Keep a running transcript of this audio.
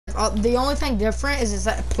the only thing different is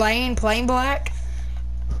that plain black,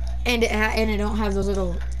 and it don't have those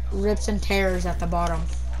little rips and tears at the bottom.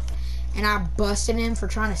 And I busted him for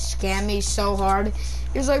trying to scam me so hard.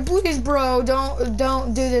 He was like, "Please, bro,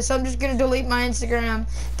 don't do this. I'm just gonna delete my Instagram.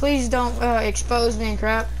 Please don't expose me and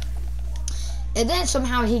crap." And then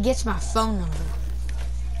somehow he gets my phone number.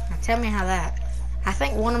 Now tell me how that. I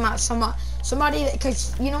think one of my somebody,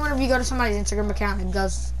 because you know whenever you go to somebody's Instagram account, it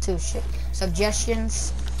goes to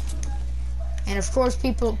suggestions, and of course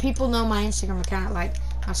people know my Instagram account at like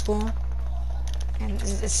my school, and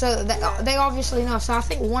so they obviously know. So I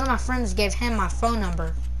think one of my friends gave him my phone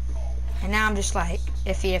number, and now I'm just like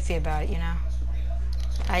iffy about it, you know.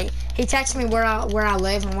 He texted me where I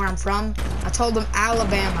live and where I'm from. I told him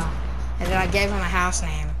Alabama, and then I gave him a house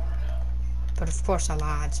name, but of course I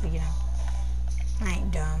lied, so you know. I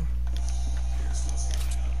ain't dumb.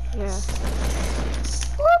 Yeah.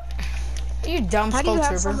 Whoop. You dumb How do skull you have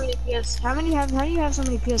trooper. so many PS? How do you have so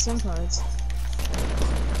many PSN cards?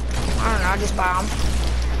 I don't know. I just buy them.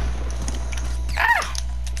 Ah!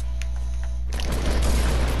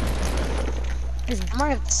 I might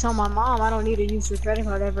have to tell my mom I don't need to use her credit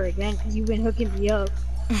card ever again because you've been hooking me up.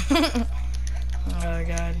 Oh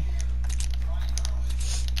god.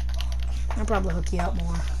 I'll probably hook you up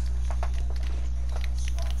more.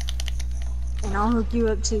 And I'll hook you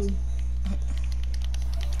up too.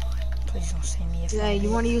 Please don't see me. Hey,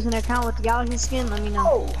 you want to use an account with the Galaxy skin? Let me know.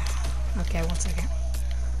 Oh. Okay, 1 second.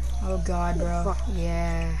 Oh god, bro.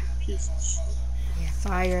 Yeah. Piece of shit. Yeah,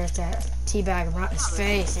 fire at that teabag right in his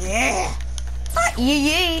face. Yeah.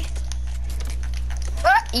 Yee.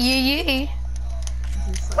 Yee.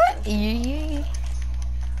 Yee.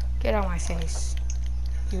 Get out of my face.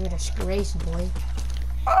 You're a disgrace, boy.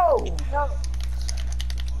 Oh. No.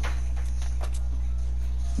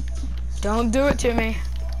 Don't do it to me.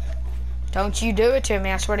 Don't you do it to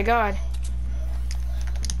me, I swear to God.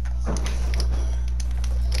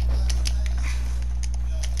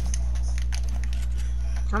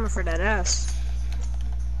 Coming for that ass.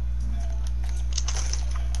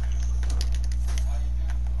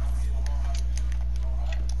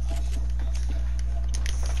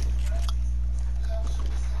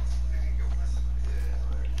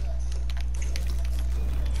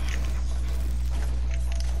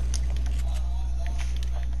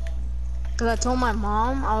 Cause I told my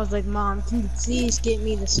mom, I was like, "Mom, can you please get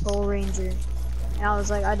me the Skull Ranger?" And I was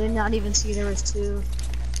like, I did not even see there was 2.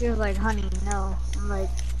 She was like, "Honey, no." I'm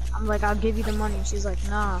like, "I'll give you the money." She's like,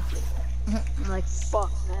 "Nah." I'm like, "Fuck,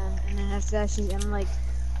 man." And then after that, I'm like,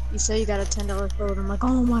 "You say you got a $10 code." I'm like,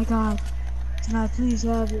 "Oh my god, can I please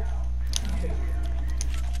have it?"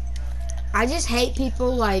 I just hate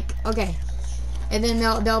people like, okay, and then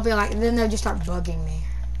they'll be like, then they'll just start bugging me.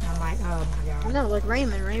 And I'm like, oh my god. No, like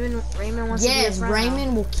Raymond wants to be a friend.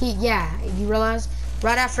 Raymond will keep. Yeah, you realize?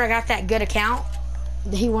 Right after I got that good account,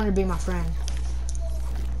 he wanted to be my friend.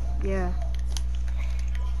 Yeah.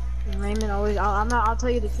 And Raymond always. I'll tell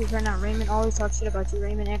you the truth right now. Raymond always talks shit about you.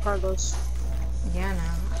 Raymond and Carlos. Yeah, no,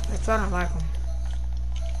 that's why I don't like them.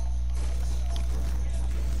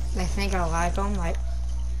 They think I like them, like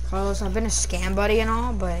Carlos. I've been a scam buddy and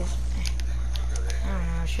all, but I don't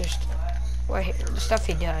know. It's just the stuff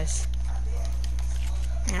he does.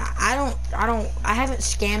 And I haven't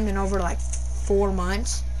scammed in over like 4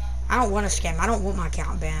 months. I don't want to scam. I don't want my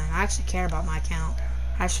account banned. I actually care about my account.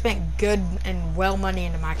 I've spent good and well money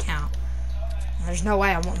into my account. And there's no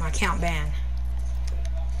way I want my account banned.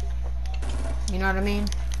 You know what I mean?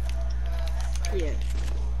 Yeah.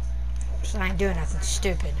 So I ain't doing nothing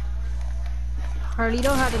stupid.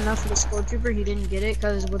 Carlito had enough of the Skull Trooper. He didn't get it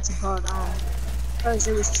because what's it called? Because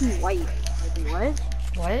it was too white. Like what?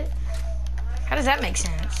 What? How does that make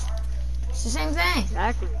sense? It's the same thing.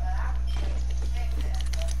 Exactly.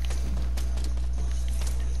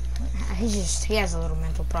 He has a little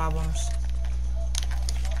mental problems.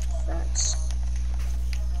 Facts.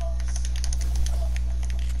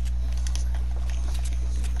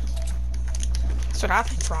 That's what I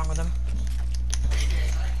think's wrong with him.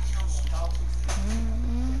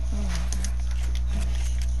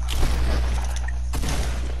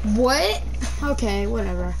 What? Okay,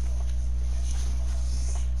 whatever.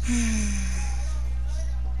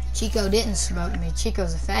 Chico didn't smoke me.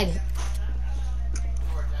 Chico's a faggot.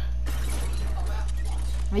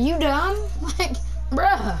 Are you dumb? Like,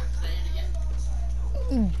 bruh.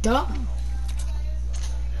 You dumb.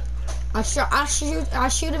 I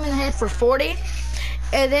shoot him in the head for 40,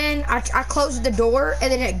 and then I close the door,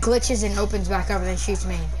 and then it glitches and opens back up, and then shoots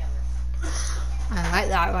me.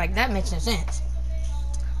 Like that makes no sense.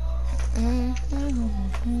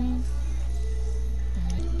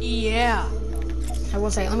 Yeah. I will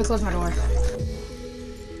say, let me close my door.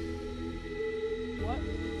 What?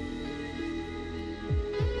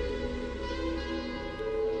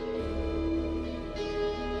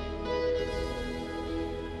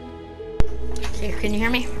 Here, can you hear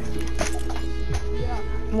me? Yeah.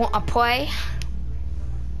 Want to play?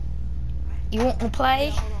 You want to play?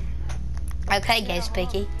 Hold on. Okay, guys,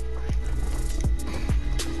 Picky.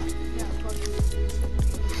 Yeah, fuck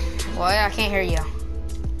you. Well, I can't hear you.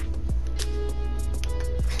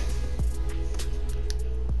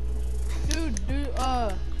 Dude,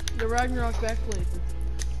 the Ragnarok backplate.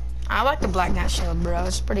 I like the Black Knight shield, bro.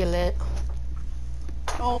 It's pretty lit.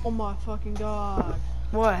 Oh my fucking god.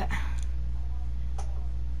 What?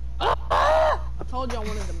 I told you I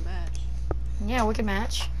wanted to match. Yeah, we can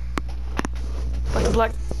match. But the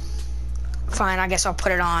Black... Fine, I guess I'll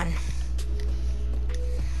put it on.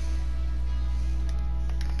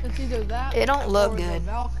 It's either that It don't look or the good.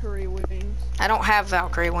 Valkyrie wings. I don't have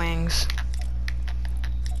Valkyrie wings.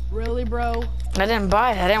 Really, bro? I didn't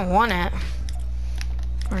buy it. I didn't want it.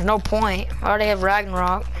 There's no point. I already have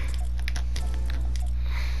Ragnarok.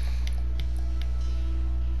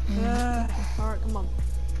 Alright, come on.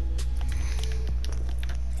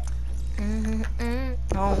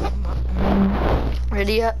 Oh,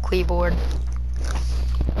 ready up, keyboard.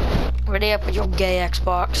 Ready up with your gay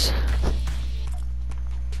Xbox.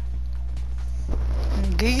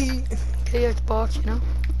 Gay Xbox, you know.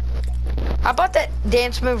 I bought that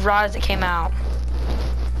dance move right as it came out.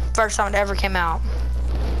 First time it ever came out.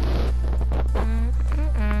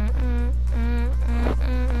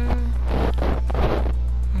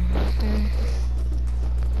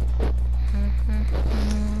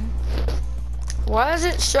 Why does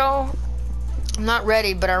it show I'm not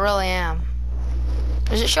ready, but I really am?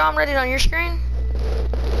 Does it show I'm ready on your screen?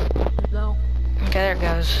 No. Okay, there it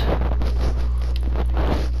goes.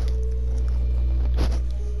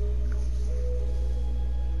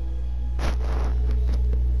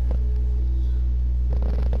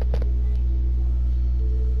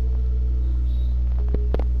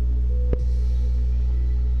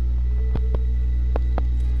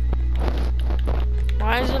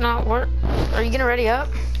 Why is it not work? Are you gonna ready up?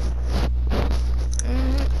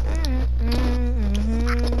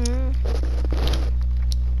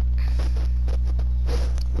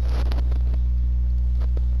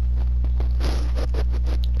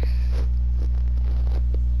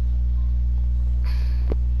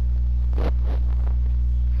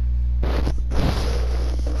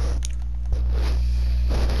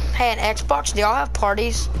 Hey, an Xbox, do y'all have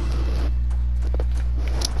parties?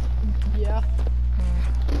 Yeah.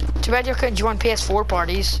 Too bad you couldn't join PS4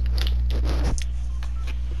 parties.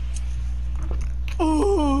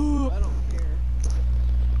 Ooh. I don't care.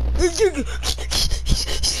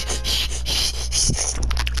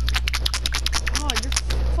 Oh, you're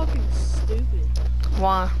fucking stupid.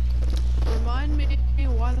 Why? Remind me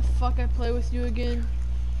why the fuck I play with you again?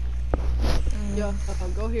 Yeah,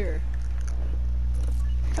 go here.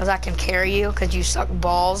 Because I can carry you, because you suck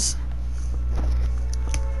balls.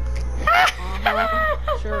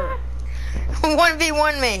 Sure.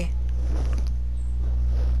 1v1 me.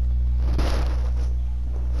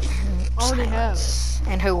 Already have.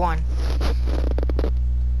 And who won?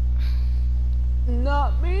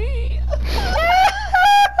 Not me.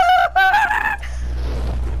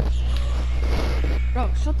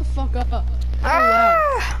 Bro, shut the fuck up. So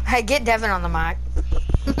loud. Hey, get Devin on the mic.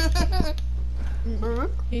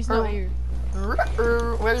 He's not here.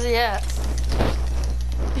 Where's he at?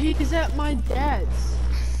 He's at my dad's.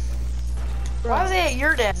 Bro, Why is he at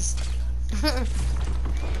your dad's?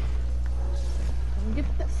 get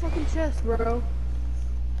that fucking chest, bro.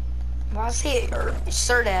 Why is he at your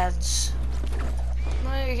sir dad's?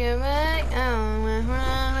 Make it back.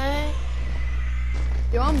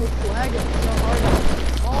 Yo, I'm lagging so hard.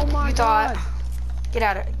 Oh my You god. thought.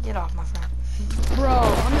 Get off my friend. Bro,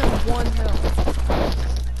 I'm at 1 health.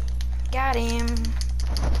 Got him.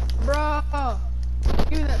 Bro.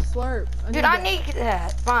 Give me that slurp. Dude, I need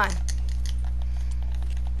that. Fine.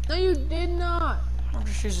 No, you did not. I'm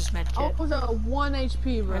just use this med I kit. was at 1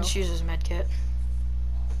 HP, bro. I'm just use this med kit.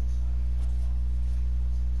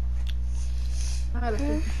 I had a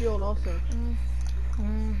 50 shield also.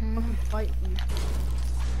 Fucking fight you.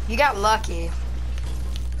 You got lucky.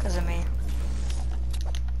 Because of me.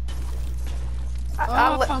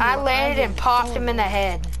 I landed and popped him in the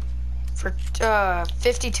head. For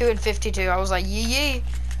 52 and 52. I was like, yee yee.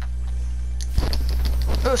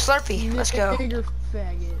 Oh, Slurpee. Let's go. Nigger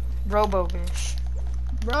faggot. Robo-bish.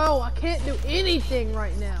 Bro, I can't do anything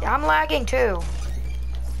right now. Yeah, I'm lagging too.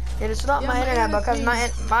 And it's not Yeah, my my internet internet's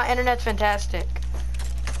because my internet's fantastic.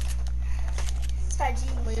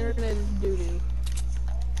 My internet is doo-doo.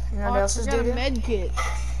 You know Oh, what I else is got a doo-doo? med kit.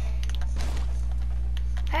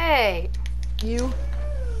 Hey! You?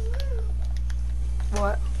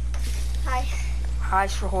 What? Hi.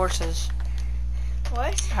 Highs for horses.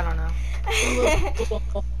 What? I don't know. You little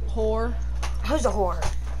whore. Who's a whore?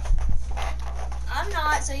 I'm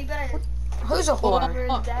not, so you better Who's a whore?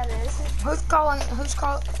 whoever that is. Who's calling?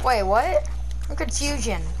 Wait, what? I'm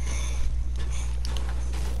confusion.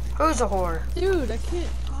 Who's a whore? Dude, I can't.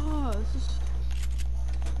 Oh, this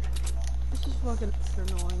is fucking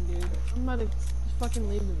annoying, dude. I'm about to just fucking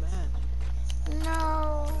leave the match.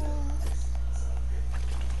 No.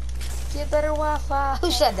 Get better Wi-Fi.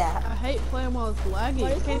 Who said that? I hate playing while it's lagging. Why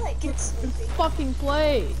I do you can't call it get sleepy? fucking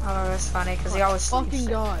play. Oh, that's funny because he My always sleeps. fucking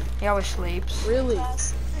god. He always sleeps. Really?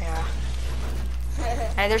 Class. Yeah.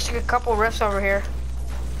 Hey, there's a couple riffs over here.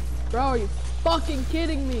 Bro, are you fucking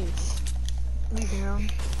kidding me? Yeah.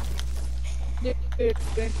 Dude,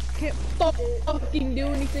 I can't fucking do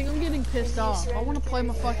anything. I'm getting pissed off. I want to play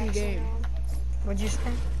my fucking game. What'd you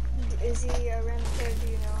say? Is he a random player?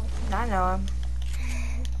 Do you know? I know him.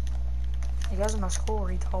 He goes to my school,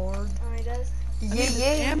 retard. Oh, he does?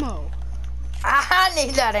 Yeah. Ammo. I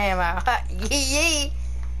need that ammo. Yeah.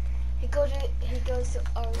 He goes to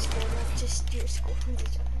our school, not just your school.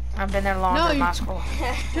 I've been there longer No, than you- my school.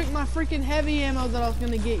 Took my freaking heavy ammo that I was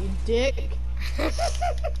gonna get, you dick.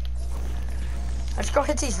 Let's go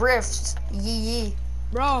hit these rifts. Yeah.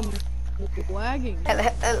 Bro, I'm lagging.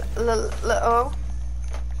 Oh.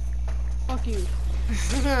 Fuck you.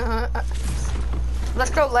 Let's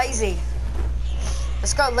go lazy.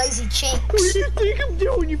 Let's go lazy What do chinks. you think I'm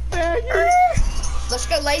doing, you faggot? Let's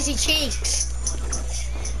go lazy chinks.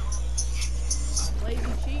 Lazy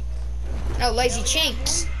cheeks. No, lazy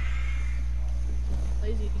chinks.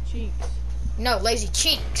 Lazy cheeks. No, lazy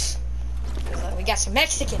chinks. We got some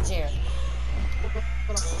Mexicans here. Bro,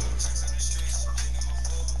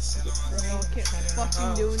 I can't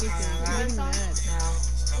fucking do anything. I'm getting mad.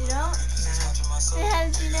 No, You don't? no. Hey, how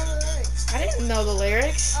did you know the lyrics? I didn't know the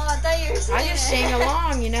lyrics. Oh, I thought you were singing I just it. sing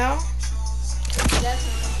along, you know.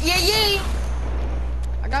 Definitely. Yeah.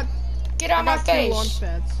 I got Get out of my two launch face.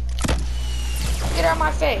 pads. Get out of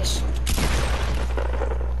my face.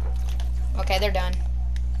 Okay, they're done.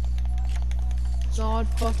 Solid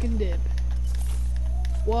fucking dip.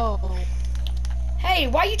 Whoa. Hey,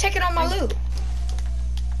 why you taking all my loot?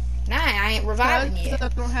 Nah, I ain't reviving you. I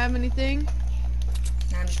don't have anything.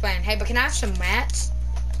 Nah, I'm just playing. Hey, but can I have some mats,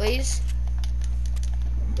 please?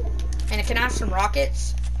 And can I have some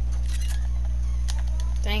rockets?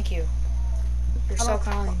 Thank you. You're so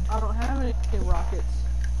kind. I don't have any rockets.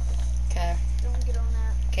 Okay. Don't get on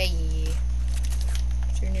that. Okay.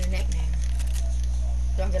 What's your new nickname?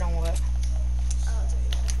 Don't get on what? I'll tell you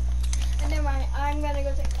that. And never mind. I'm gonna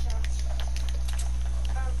go take a shower.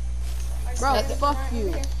 Bro, There's fuck nothing you.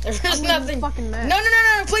 over here. There's I'm getting nothing. fucking mad.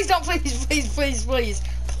 No, please don't, please.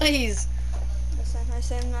 Please. Listen, I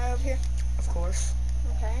send that over here. Of course.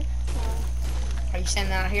 Okay. Are you sending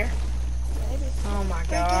that out here? Maybe. Oh my Wait,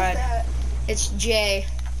 god. guess that. It's Jay.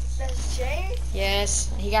 That's Jay? Yes,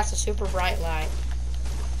 he got the super bright light.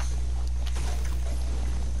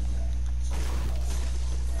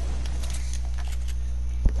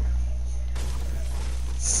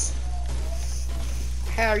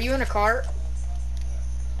 Hey, are you in a cart?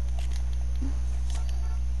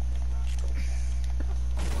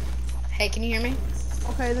 Hey, can you hear me?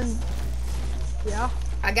 Okay, then. Yeah.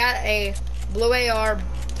 I got a blue AR,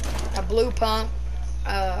 a blue pump,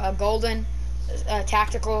 a golden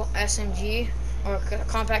tactical SMG or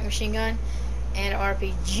compact machine gun, and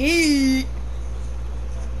RPG.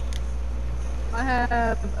 I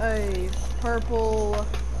have a purple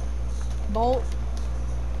bolt,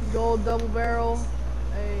 gold double barrel,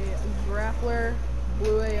 a grappler,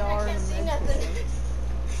 blue AR, I and can't a see med nothing. kit.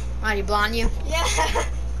 Are you blind you? Yeah.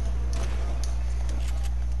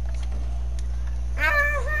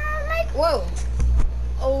 Whoa.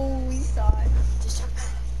 Oh, we saw it. Just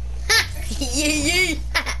Yeah.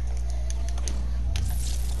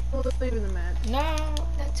 We'll just leave in the match. No.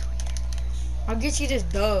 That's weird. I'll get you this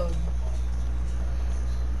dub.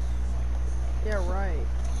 Yeah, right.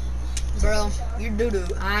 Bro, you're doo-doo.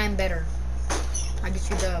 I'm better. I get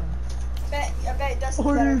you dub. I bet Dustin's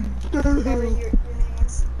better. Whatever your name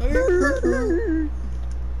is.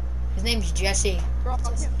 His name's Jesse. Bro, I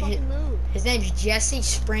can't fucking move. His name's Jesse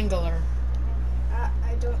Springler.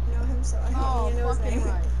 I don't know him, so I don't Oh, even know his fucking name.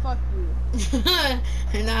 right. Fuck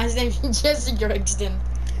you. And now his name's Jesse Gregston.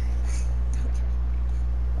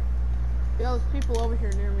 Yo, there's people over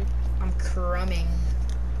here near me. I'm crumbing.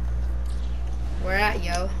 Where at,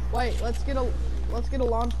 yo? Wait, let's get a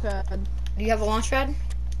launch pad. Do you have a launch pad?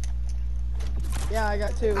 Yeah, I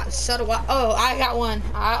got 2. So do I. Oh, I got one.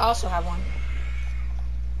 I also have one.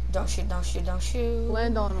 Don't shoot, don't shoot, don't shoot.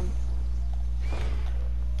 Land on them.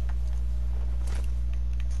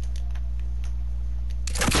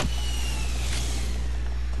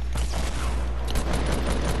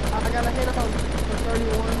 I got a hit on for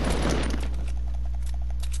 31.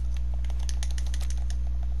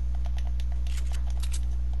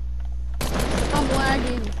 I'm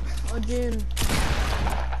lagging again.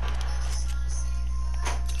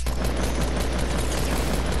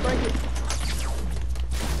 Break it.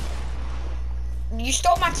 You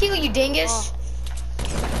stole my kill, you dingus. Oh.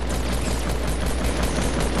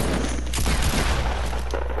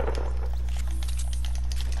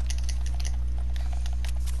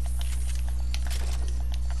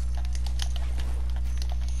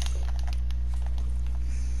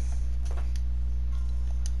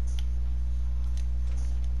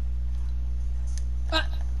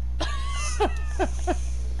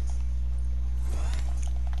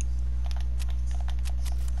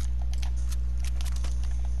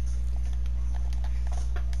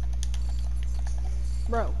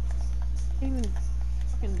 Bro, can't even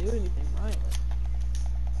fucking do anything right.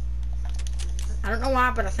 I don't know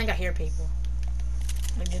why, but I think I hear people.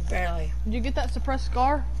 Like, just barely. Did you get that suppressed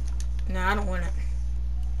scar? No, I don't want it.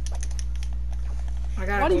 I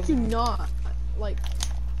gotta Why go. did you not? Like,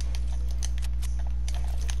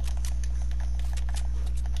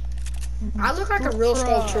 I look like a real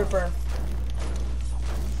skull Bruh. trooper.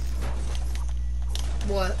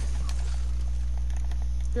 What?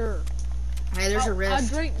 sure. Hey, there's a I rift.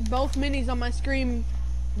 drank both minis on my screen,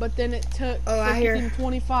 but then it took Oh, I hear.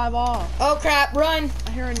 25 off. Oh crap, run!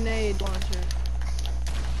 I hear a nade launcher.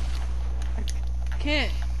 I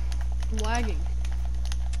can't. I'm lagging.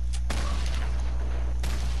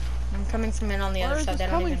 I'm coming from in on the Where other is side. this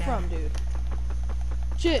They don't coming even know. from, dude?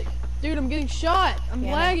 Shit. Dude, I'm getting shot. I'm Yeah,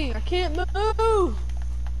 I know. lagging. I can't move.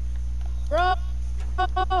 Bro.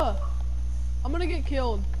 I'm gonna get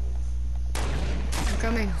killed. I'm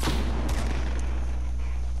coming.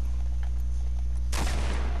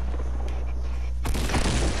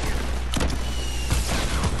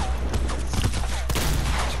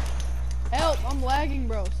 Help. I'm lagging,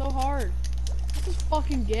 bro. So hard. This is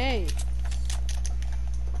fucking gay.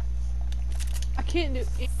 I can't do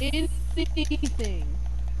anything.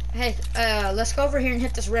 Hey, let's go over here and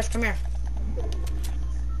hit this rift. Come here.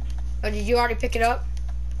 Oh, did you already pick it up?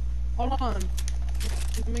 Hold on.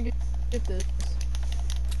 Let me get this.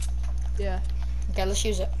 Yeah. Okay, let's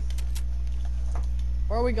use it.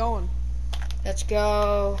 Where are we going? Let's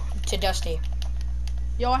go to Dusty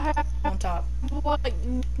Yo, I have on top. like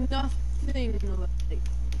nothing. Like,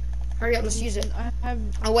 Hurry up, let's use it. I have.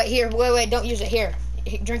 Oh wait, here, wait, don't use it. Here,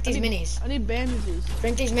 drink these I need, minis. I need bandages.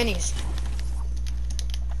 Drink these minis.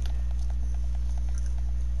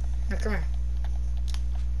 Now, come here.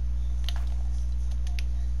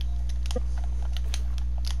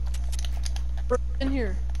 In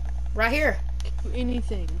here. Right here. Do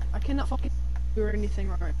anything. I cannot fucking do anything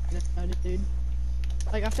right now, dude.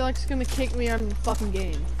 Like, I feel like it's gonna kick me out of the fucking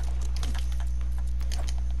game.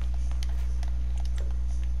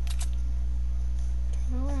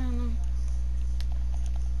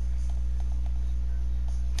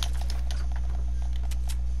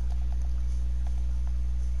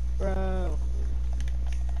 Bro.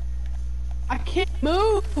 I can't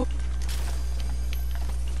move!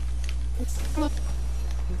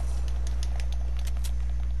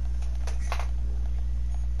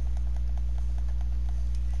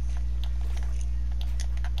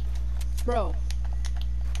 Bro.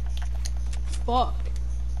 Fuck.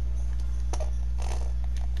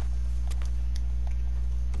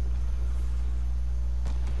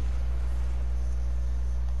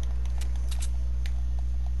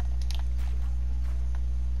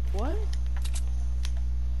 What?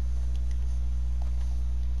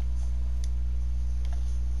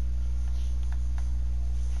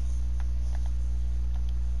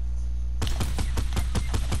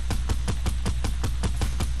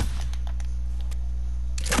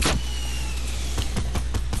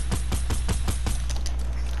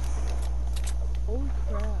 Holy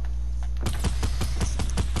crap.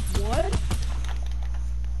 What?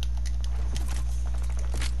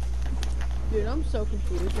 Dude, I'm so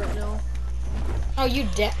confused right now. Oh,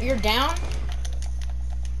 you're down?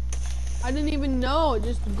 I didn't even know. It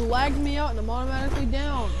just lagged me out and I'm automatically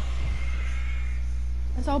down.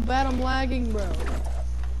 That's how bad I'm lagging, bro.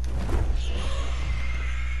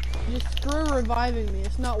 Just screw reviving me.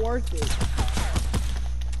 It's not worth it.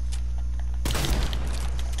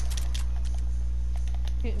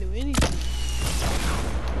 Can't do anything.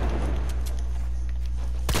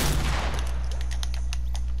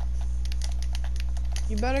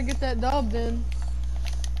 You better get that dub then.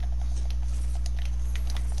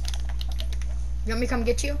 You want me to come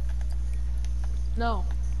get you? No.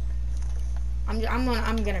 I'm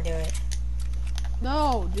gonna do it.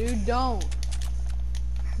 No, dude, don't.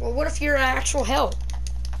 Well, what if you're actual help?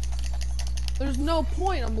 There's no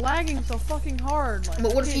point. I'm lagging so fucking hard. Like,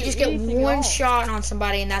 But what I if you can't just do get anything at one all. shot on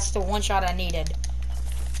somebody and that's the one shot I needed?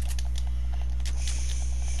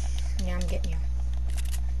 Yeah, I'm getting you.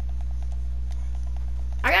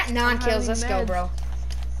 I got 9 have kills. any Let's go, meds. bro.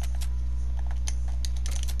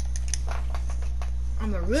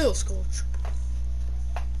 I'm a real school trooper.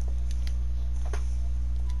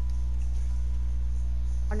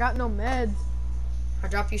 I got no meds. I'll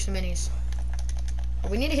drop you some minis.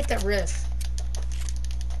 We need to hit that riff.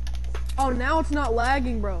 Oh, now it's not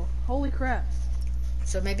lagging, bro. Holy crap.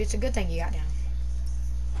 So maybe it's a good thing you got down.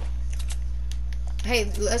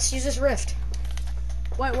 Hey, let's use this rift.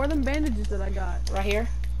 Wait, where are them bandages that I got? Right here.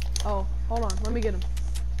 Oh, hold on. Let me get them.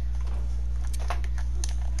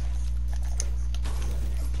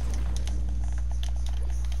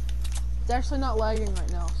 It's actually not lagging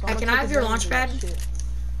right now. So Hey, I'm can gonna I take have your advantage of launch that pad? shit.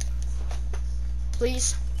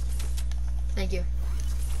 Please. Thank you.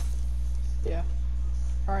 Yeah.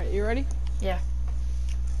 Alright, you ready? Yeah.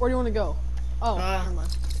 Where do you want to go? Oh, Uh, never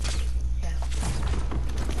mind. Yeah.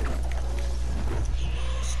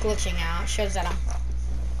 It's glitching out. Shows that I'm.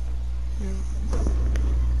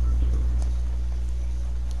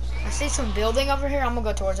 I see some building over here. I'm gonna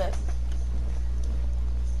go towards it.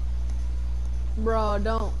 Bro,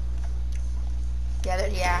 don't.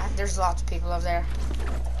 Yeah, there's lots of people over there.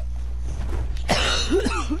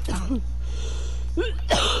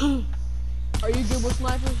 Are you good with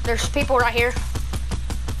snipers? There's people right here.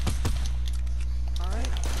 Alright.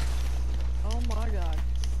 Oh my god.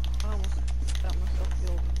 I almost got myself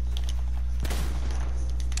killed.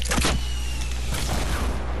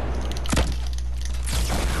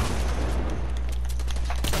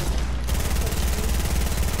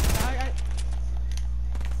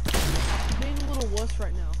 I'm being a little wuss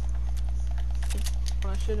right now.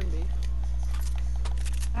 When I shouldn't be.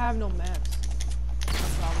 I have no mats. That's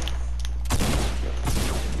my problem.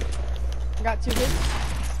 I got 2 hits.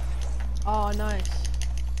 Oh, nice.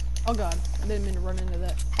 Oh god, I didn't mean to run into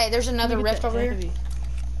that. Hey, there's another Let me get rift that over here. heavy.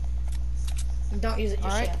 Don't use it just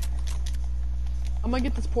Alright. yet. I'm gonna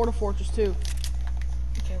get this porta fortress too.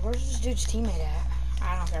 Okay, where's this dude's teammate at?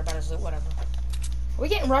 I don't care about his loot, whatever. Are we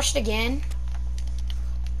getting rushed again?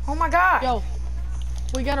 Oh my god. Yo,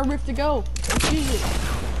 we got a rift to go. Let's use it.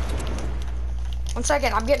 1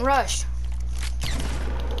 second, I'm getting rushed.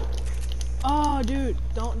 Oh, dude,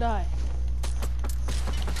 don't die.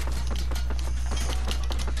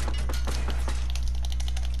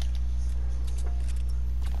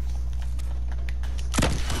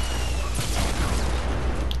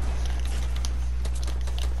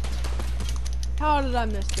 How did I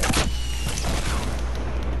miss that?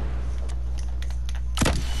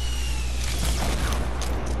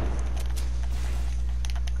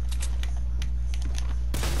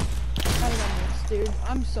 How did I miss, dude?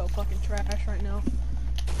 I'm so fucking trash right now.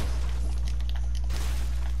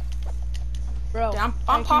 Bro, Dude, I'm hey,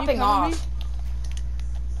 can you popping cover me? off.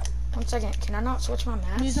 1 second, can I not switch my I'm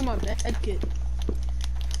maps? using my med kit.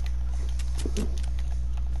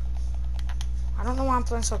 I don't know why I'm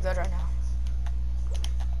playing so good right now.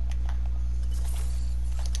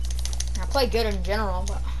 I play good in general,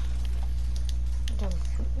 but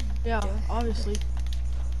Yeah, obviously.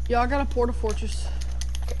 Yeah, I got a porta fortress.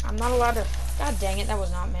 I'm not allowed to. God dang it, that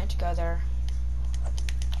was not meant to go there.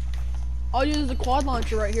 I'll use the quad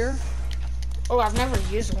launcher right here. Oh, I've never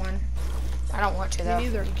used one. I don't want to though. Me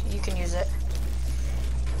neither. You can use it.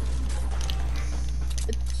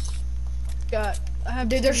 It's got. I have.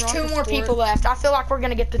 Dude, there's 2 rockets more for people it. left. I feel like we're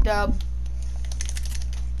gonna get the dub.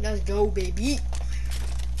 Let's go, baby.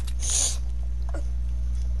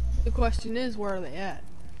 The question is, where are they at?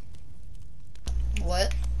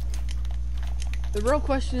 What? The real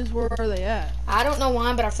question is, where are they at? I don't know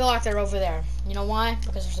why, but I feel like they're over there. You know why?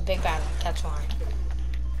 Because there's a big battle. That's why.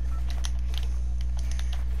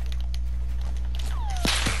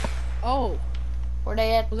 Oh, Where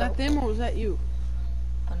they at? was that them or was that you?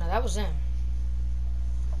 Oh no, that was them.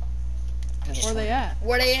 Where are they at?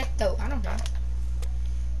 Where they at though? I don't know.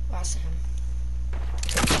 Oh, I see him.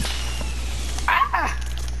 Ah!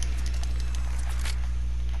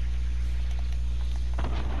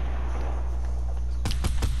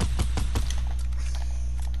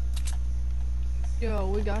 Yo,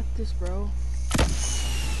 we got this, bro.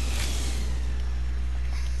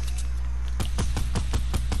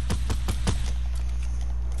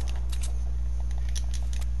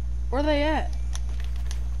 Where are they at?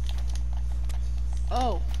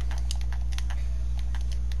 Oh.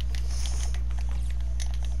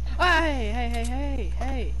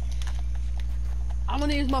 Hey. I'm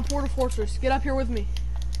gonna use my portal fortress. Get up here with me.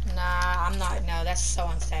 Nah, I'm not. No, that's so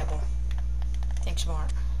unstable. Think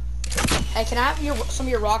smart. Hey, can I have some of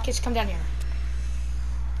your rockets? Come down here.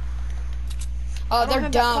 Oh, I don't they're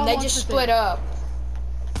have that dumb. tall They monster just thing. split up.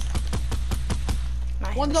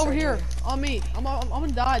 My One's hammer's over so here, dirty. on me. I'm gonna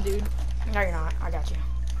die, dude. No, you're not. I got you.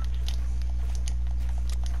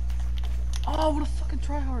 Oh, what a fucking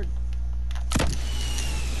tryhard.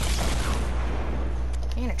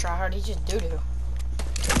 He ain't a tryhard. He's just doo-doo.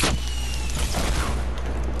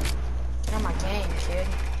 Get on my game, kid.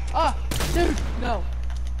 Ah, dude, no.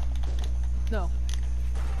 No.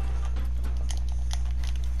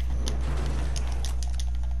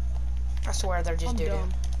 I swear they're just I'm doo-doo. dumb.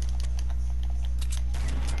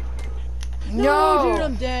 No! Dude,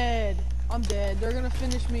 I'm dead. I'm dead. They're gonna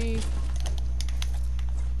finish me.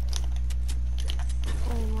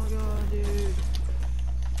 Oh my god, dude.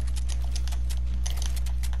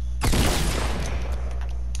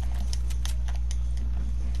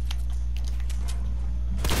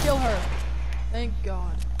 Kill her. Thank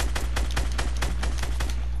God.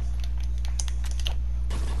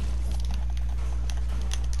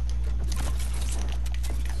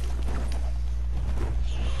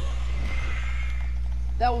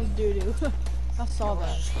 That was doo-doo. I saw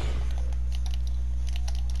that.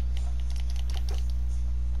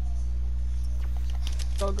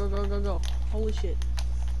 Go. Holy shit.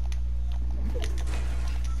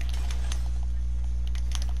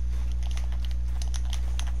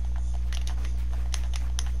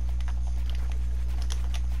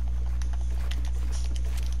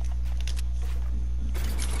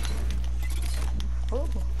 Ooh.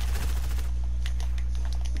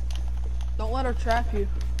 Don't let her trap you.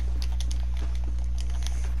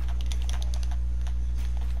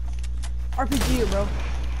 RPG you, bro.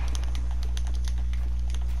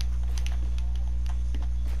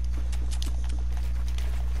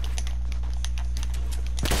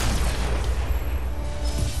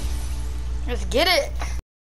 Let's get it.